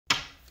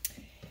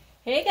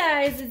Hey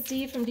guys, it's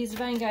Dee from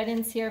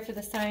DeesDivineGuidance here for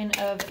the sign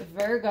of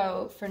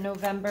Virgo for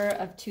November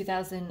of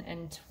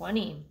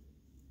 2020.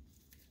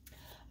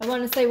 I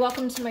want to say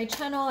welcome to my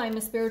channel. I'm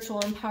a spiritual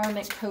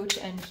empowerment coach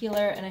and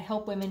healer, and I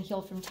help women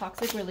heal from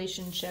toxic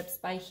relationships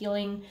by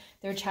healing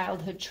their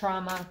childhood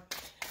trauma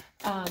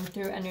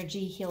through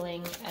energy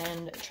healing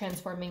and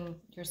transforming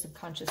your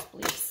subconscious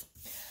beliefs.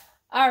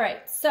 All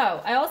right,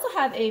 so I also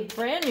have a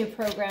brand new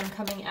program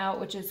coming out,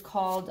 which is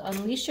called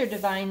Unleash Your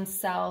Divine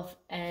Self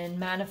and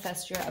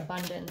Manifest Your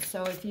Abundance.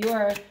 So if you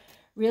are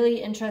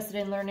really interested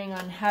in learning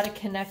on how to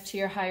connect to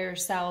your higher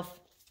self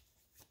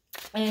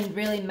and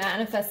really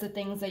manifest the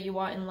things that you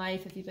want in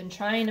life, if you've been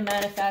trying to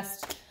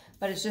manifest,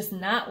 but it's just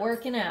not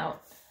working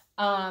out,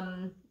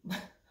 you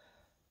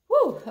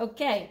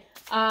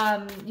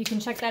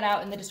can check that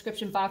out in the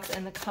description box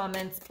and the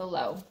comments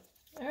below.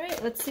 All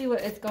right, let's see what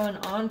is going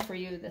on for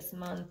you this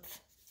month.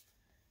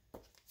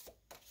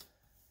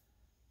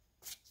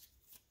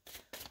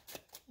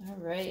 All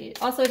right.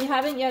 Also, if you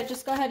haven't yet,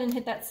 just go ahead and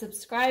hit that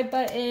subscribe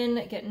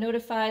button, get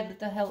notified,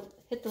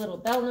 hit the little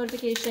bell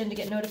notification to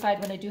get notified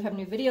when I do have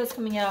new videos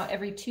coming out.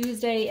 Every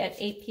Tuesday at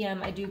 8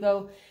 p.m. I do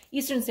go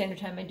Eastern Standard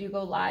Time. I do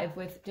go live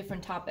with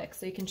different topics.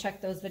 So you can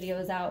check those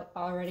videos out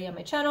already on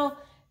my channel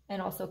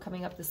and also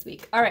coming up this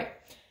week. All right.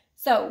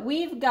 So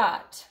we've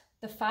got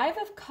the Five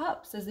of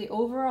Cups as the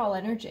overall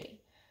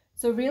energy.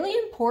 So really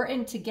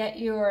important to get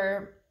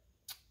your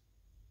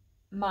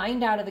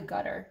mind out of the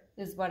gutter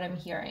is what I'm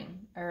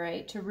hearing, all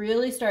right? To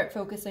really start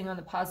focusing on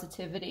the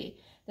positivity,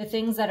 the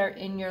things that are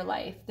in your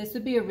life. This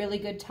would be a really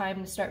good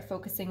time to start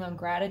focusing on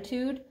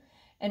gratitude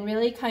and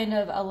really kind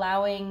of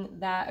allowing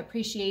that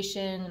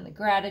appreciation and the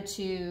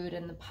gratitude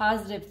and the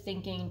positive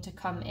thinking to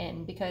come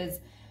in, because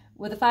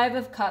with the Five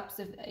of Cups,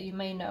 if you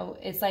may know,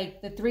 it's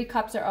like the 3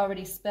 cups are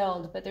already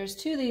spilled, but there's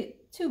two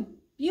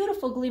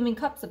beautiful gleaming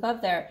cups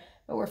above there,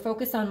 but we're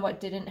focused on what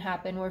didn't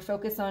happen. We're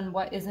focused on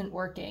what isn't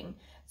working.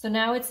 So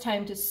now it's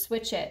time to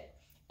switch it.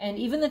 And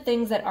even the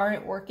things that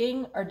aren't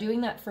working are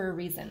doing that for a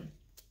reason.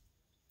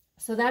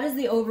 So that is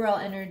the overall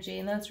energy,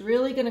 and that's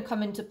really going to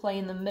come into play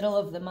in the middle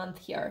of the month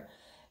here.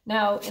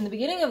 Now, in the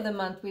beginning of the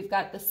month, we've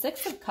got the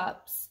Six of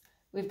Cups,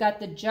 we've got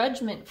the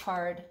Judgment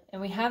card,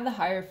 and we have the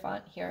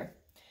Hierophant here.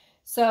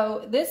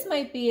 So this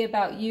might be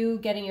about you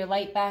getting your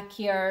light back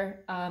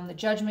here. The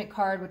Judgment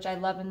card, which I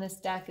love in this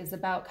deck, is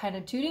about kind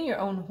of tooting your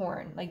own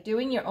horn, like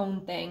doing your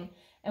own thing.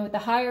 And with the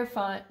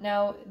Hierophant,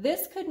 now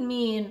this could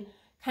mean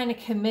kind of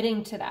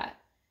committing to that.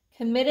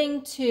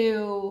 Committing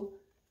to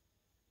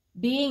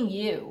being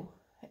you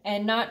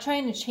and not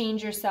trying to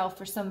change yourself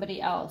for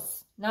somebody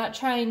else, not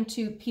trying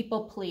to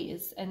people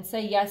please and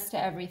say yes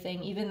to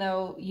everything, even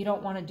though you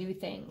don't want to do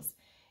things.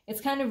 It's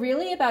kind of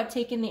really about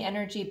taking the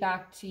energy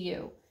back to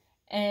you,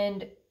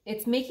 and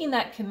it's making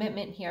that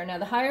commitment here. Now,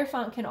 the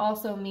Hierophant can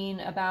also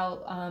mean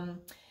about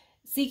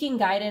seeking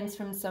guidance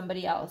from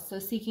somebody else. So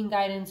seeking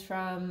guidance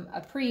from a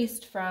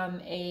priest,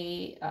 from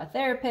a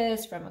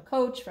therapist, from a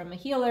coach, from a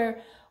healer,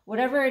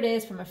 whatever it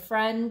is, from a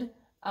friend,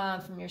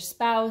 from your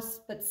spouse,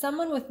 but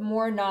someone with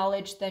more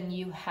knowledge than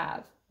you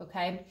have,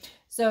 okay?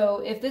 So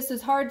if this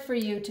is hard for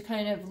you to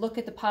kind of look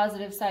at the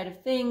positive side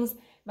of things, it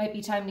might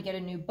be time to get a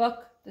new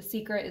book. The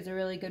Secret is a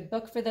really good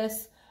book for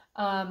this.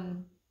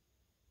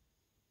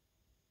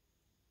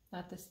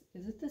 Not this,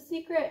 is it The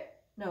Secret?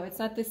 No, it's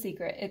not The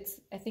Secret.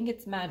 I think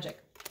it's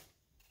Magic.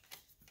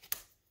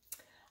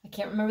 I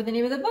can't remember the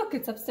name of the book.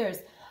 It's upstairs.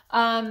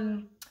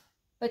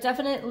 But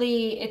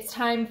definitely it's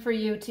time for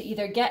you to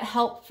either get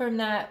help from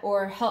that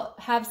or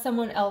have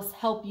someone else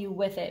help you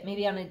with it.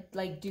 Maybe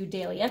do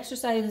daily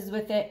exercises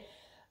with it.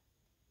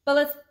 But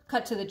let's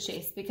cut to the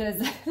chase,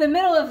 because the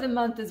middle of the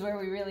month is where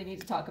we really need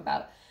to talk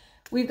about.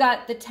 We've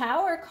got the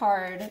Tower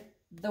card,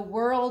 the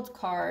World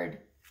card,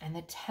 and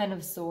the Ten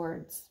of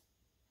Swords.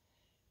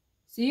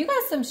 So you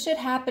got some shit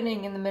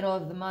happening in the middle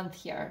of the month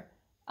here.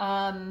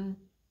 I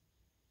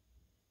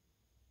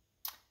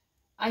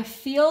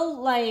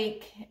feel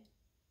like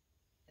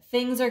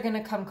things are going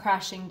to come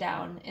crashing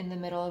down in the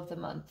middle of the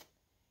month.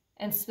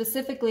 And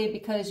specifically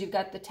because you've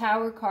got the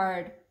Tower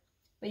card,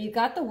 but you've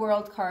got the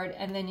World card,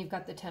 and then you've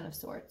got the Ten of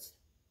Swords.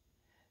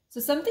 So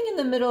something in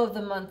the middle of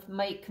the month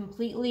might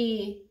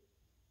completely,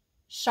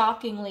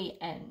 shockingly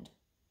end.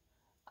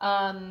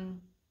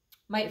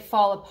 Might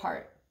fall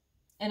apart.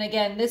 And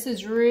again, this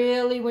is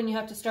really when you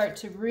have to start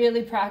to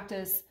really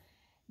practice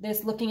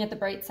this looking at the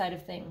bright side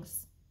of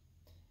things.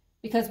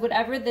 Because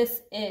whatever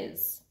this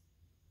is,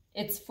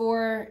 it's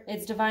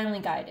divinely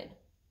guided.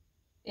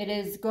 It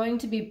is going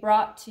to be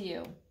brought to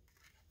you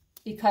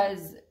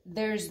because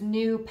there's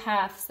new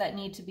paths that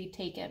need to be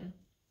taken.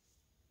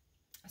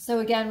 So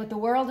again, with the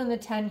World and the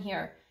 10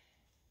 here,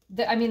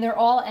 they're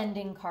all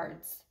ending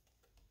cards,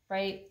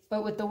 right?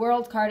 But with the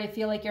World card, I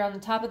feel like you're on the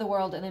top of the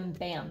world and then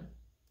bam,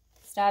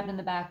 stabbed in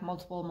the back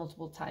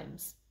multiple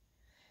times.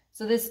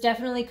 So this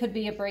definitely could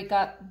be a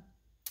breakup.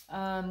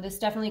 This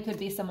definitely could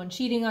be someone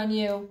cheating on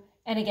you.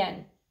 And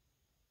again,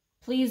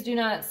 please do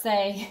not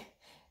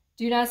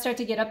start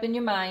to get up in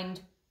your mind.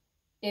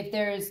 If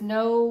there is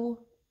no,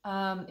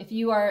 if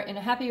you are in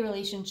a happy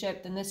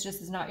relationship, then this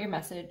just is not your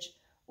message.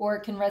 or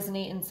it can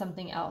resonate in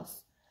something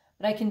else.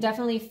 But I can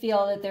definitely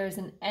feel that there's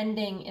an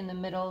ending in the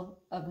middle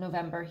of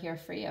November here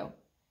for you.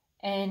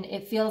 And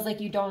it feels like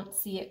you don't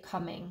see it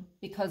coming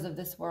because of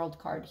this World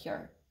card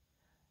here.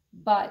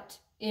 But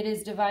it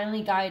is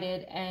divinely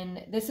guided,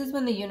 and this is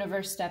when the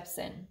universe steps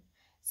in.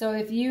 So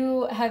if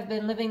you have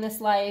been living this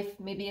life,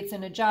 maybe it's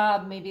in a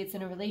job, maybe it's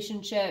in a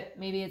relationship,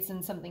 maybe it's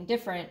in something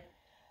different,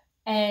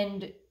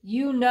 and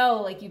you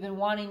know, like you've been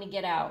wanting to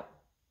get out,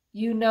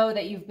 you know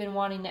that you've been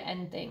wanting to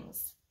end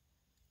things.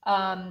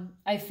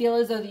 I feel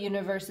as though the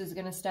universe is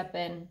going to step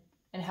in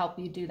and help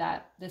you do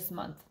that this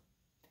month.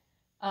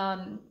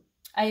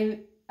 I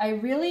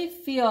really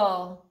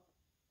feel,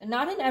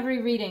 not in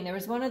every reading, there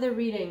was one other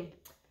reading,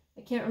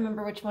 I can't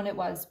remember which one it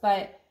was,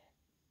 but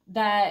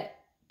that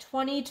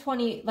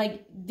 2020,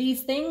 like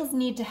these things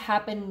need to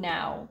happen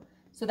now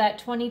so that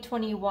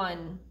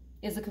 2021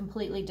 is a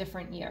completely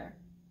different year.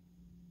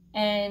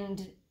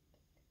 And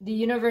the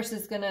universe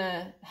is going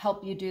to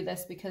help you do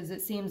this because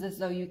it seems as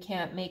though you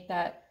can't make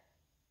that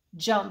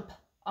jump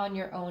on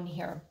your own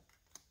here.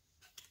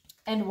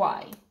 And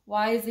why?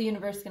 Why is the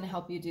universe going to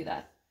help you do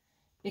that?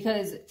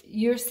 Because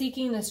you're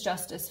seeking this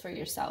justice for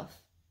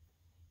yourself.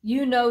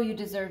 You know you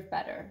deserve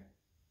better.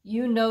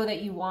 You know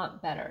that you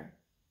want better.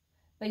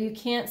 But you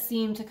can't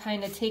seem to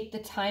kind of take the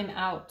time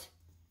out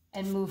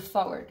and move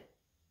forward.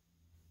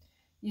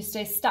 You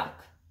stay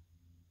stuck.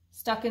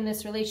 Stuck in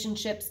this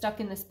relationship, stuck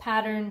in this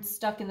pattern,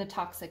 stuck in the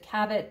toxic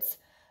habits,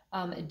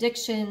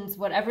 addictions,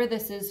 whatever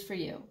this is for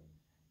you.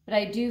 But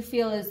I do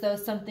feel as though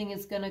something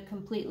is going to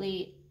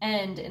completely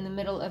end in the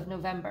middle of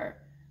November.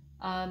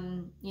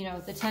 You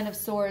know, the Ten of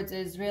Swords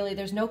is really,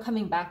 there's no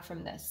coming back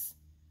from this.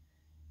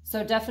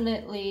 So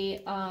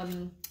definitely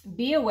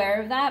be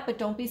aware of that, but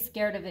don't be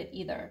scared of it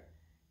either,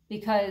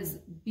 because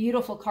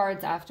beautiful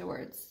cards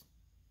afterwards.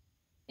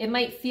 It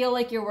might feel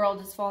like your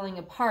world is falling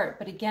apart,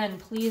 but again,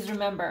 please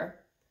remember,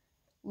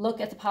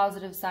 look at the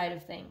positive side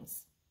of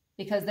things,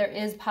 because there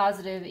is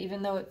positive,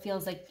 even though it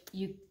feels like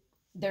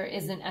there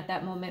isn't at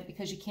that moment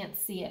because you can't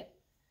see it.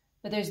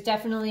 But there's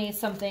definitely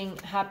something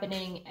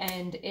happening,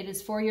 and it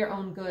is for your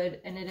own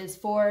good, and it is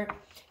for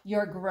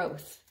your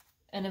growth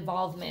and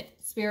involvement,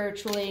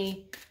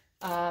 spiritually,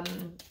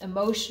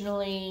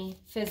 emotionally,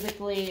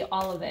 physically,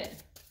 all of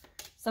it.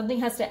 Something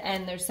has to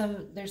end. There's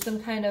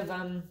some kind of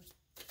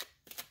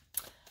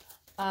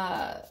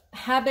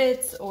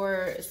habits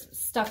or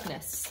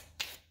stuckness.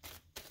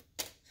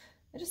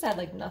 I just add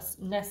like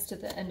nest to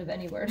the end of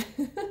any word.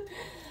 We're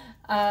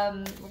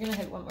gonna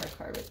hit one more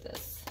card with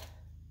this.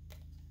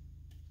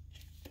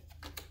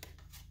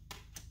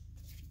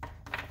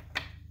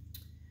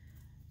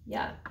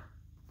 Yeah.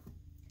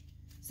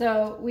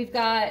 So we've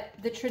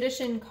got the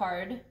tradition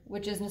card,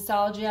 which is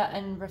nostalgia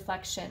and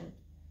reflection.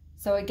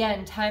 So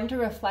again, time to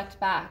reflect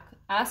back.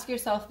 Ask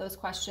yourself those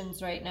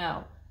questions right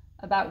now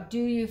about, do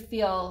you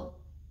feel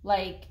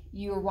like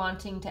you're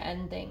wanting to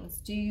end things?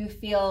 Do you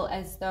feel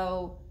as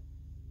though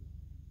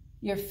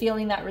you're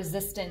feeling that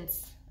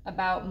resistance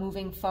about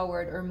moving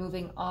forward or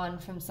moving on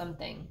from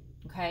something?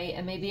 Okay.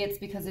 And maybe it's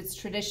because it's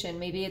tradition.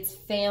 Maybe it's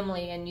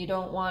family and you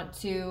don't want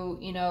to,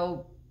 you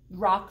know,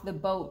 rock the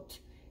boat.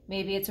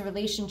 Maybe it's a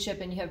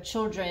relationship and you have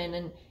children,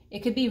 and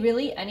it could be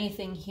really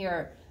anything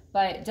here,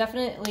 but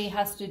definitely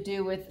has to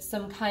do with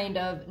some kind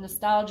of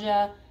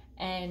nostalgia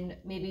and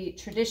maybe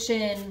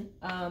tradition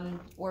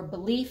or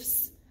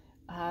beliefs,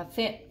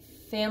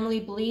 family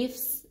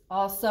beliefs.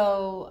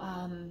 Also,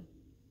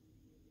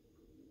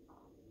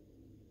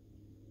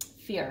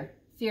 fear.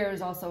 Fear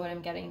is also what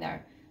I'm getting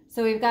there.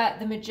 So we've got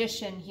the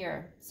Magician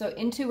here. So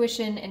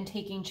intuition and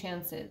taking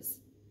chances.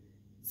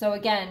 So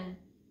again,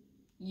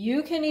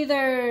 you can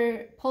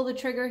either pull the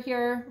trigger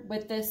here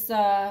with this,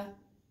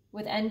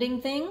 with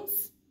ending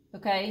things,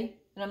 okay?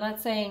 And I'm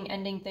not saying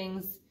ending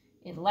things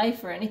in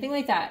life or anything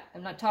like that.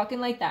 I'm not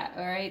talking like that,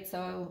 all right?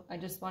 So I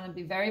just want to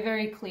be very,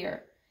 very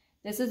clear.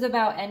 This is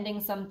about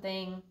ending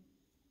something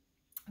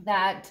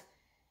that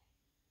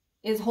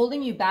is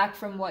holding you back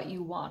from what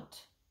you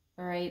want,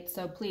 all right?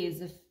 So please,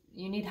 if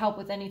you need help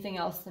with anything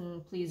else,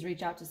 then please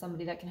reach out to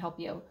somebody that can help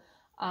you.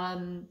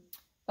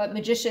 But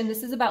Magician,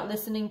 this is about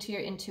listening to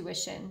your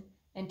intuition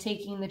and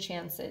taking the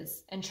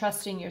chances and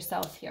trusting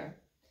yourself here.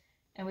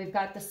 And we've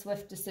got the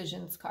Swift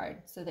Decisions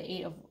card. So the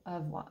 8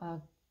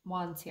 of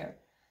Wands here.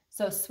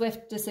 So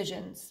swift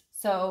decisions.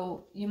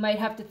 So you might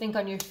have to think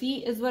on your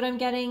feet is what I'm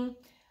getting.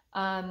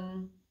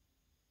 Yeah,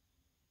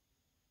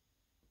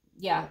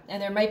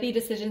 and there might be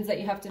decisions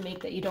that you have to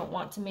make that you don't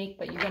want to make,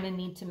 but you're going to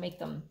need to make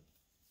them.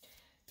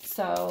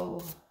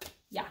 So,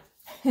 yeah.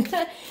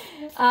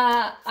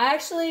 I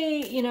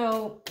actually, you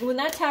know, when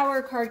that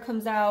Tower card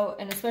comes out,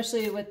 and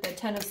especially with the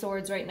 10 of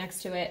Swords right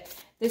next to it,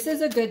 this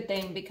is a good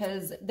thing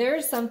because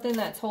there's something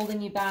that's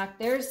holding you back.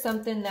 There's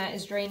something that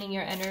is draining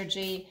your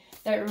energy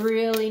that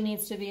really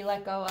needs to be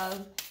let go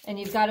of, and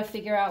you've got to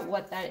figure out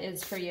what that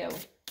is for you.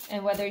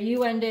 And whether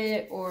you end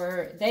it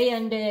or they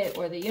end it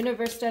or the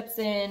universe steps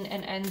in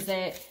and ends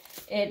it,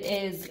 it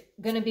is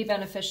going to be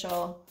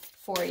beneficial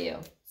for you.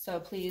 So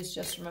please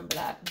just remember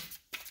that.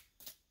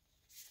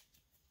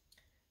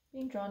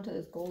 Being drawn to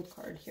this gold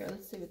card here.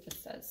 Let's see what this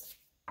says.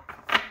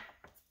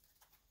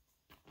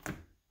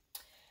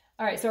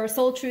 All right, so our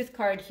soul truth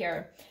card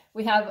here.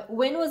 We have,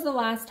 when was the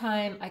last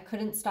time I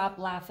couldn't stop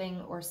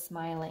laughing or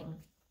smiling?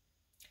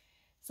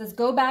 It says,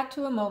 go back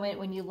to a moment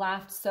when you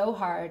laughed so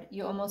hard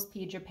you almost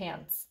peed your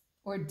pants,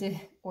 or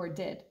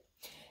did.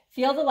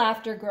 Feel the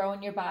laughter grow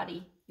in your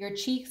body, your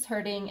cheeks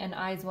hurting and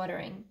eyes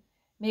watering.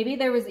 Maybe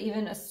there was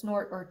even a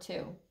snort or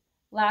two.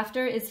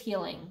 Laughter is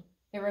healing.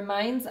 It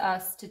reminds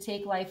us to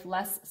take life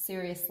less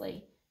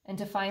seriously and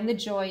to find the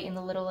joy in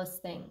the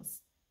littlest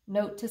things.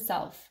 Note to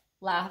self,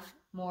 laugh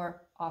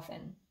more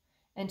often.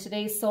 And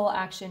today's soul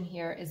action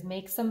here is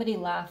make somebody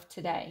laugh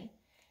today.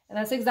 And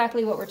that's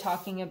exactly what we're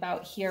talking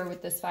about here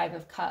with this Five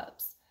of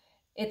Cups.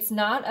 It's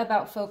not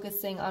about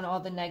focusing on all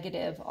the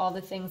negative, all the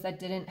things that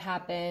didn't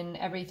happen,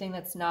 everything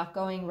that's not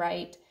going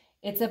right.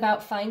 It's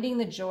about finding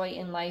the joy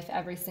in life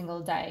every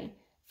single day,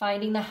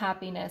 finding the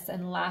happiness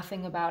and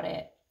laughing about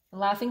it,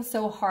 laughing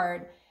so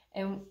hard.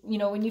 And, you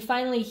know, when you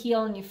finally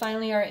heal and you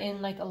finally are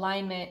in like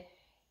alignment,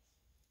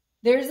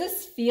 there's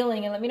this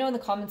feeling, and let me know in the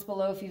comments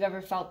below if you've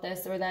ever felt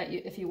this or that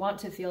if you want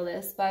to feel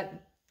this, but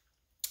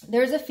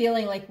there's a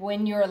feeling like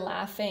when you're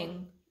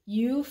laughing,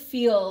 you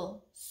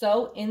feel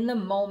so in the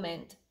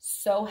moment,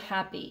 so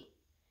happy.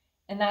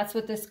 And that's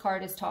what this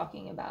card is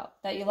talking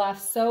about, that you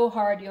laugh so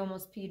hard you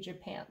almost peed your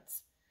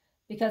pants.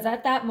 Because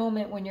at that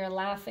moment when you're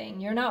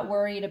laughing, you're not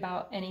worried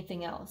about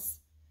anything else.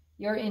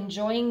 You're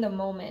enjoying the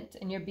moment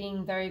and you're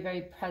being very,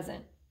 very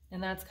present.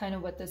 And that's kind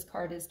of what this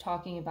card is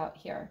talking about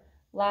here.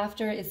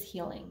 Laughter is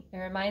healing. It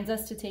reminds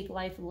us to take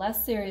life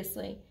less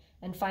seriously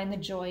and find the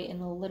joy in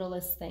the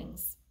littlest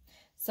things.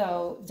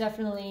 So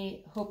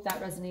definitely hope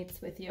that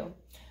resonates with you.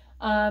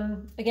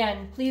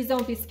 Again, please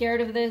don't be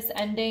scared of this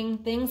ending.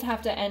 Things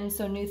have to end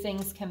so new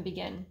things can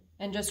begin.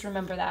 And just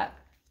remember that.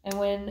 And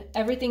when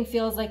everything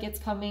feels like it's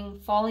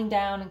falling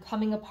down and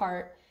coming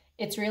apart,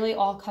 it's really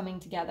all coming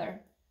together.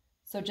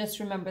 So just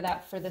remember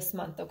that for this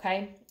month,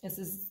 okay?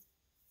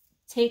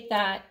 Take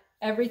that.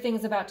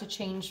 Everything's about to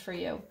change for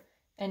you,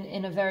 and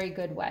in a very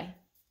good way.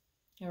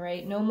 All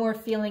right? No more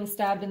feeling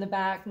stabbed in the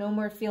back. No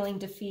more feeling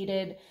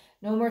defeated.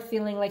 No more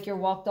feeling like you're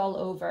walked all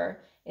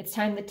over. It's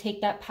time to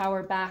take that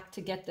power back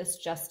to get this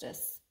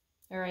justice.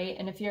 All right?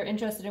 And if you're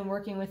interested in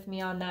working with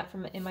me on that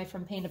in my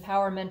From Pain to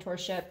Power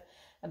mentorship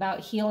about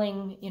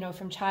healing, you know,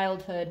 from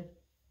childhood,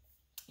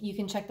 you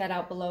can check that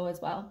out below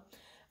as well.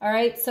 All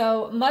right?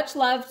 So much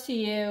love to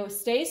you.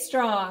 Stay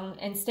strong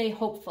and stay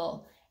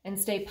hopeful and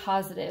stay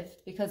positive,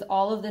 because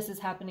all of this is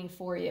happening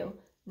for you,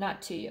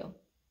 not to you.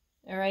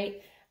 All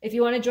right? If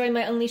you want to join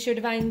my Unleash Your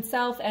Divine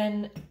Self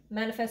and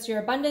Manifest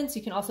Your Abundance,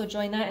 you can also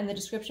join that in the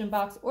description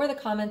box or the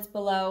comments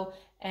below.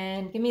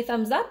 And give me a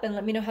thumbs up and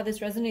let me know how this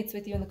resonates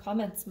with you in the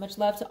comments. Much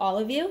love to all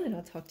of you, and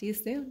I'll talk to you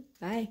soon.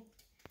 Bye.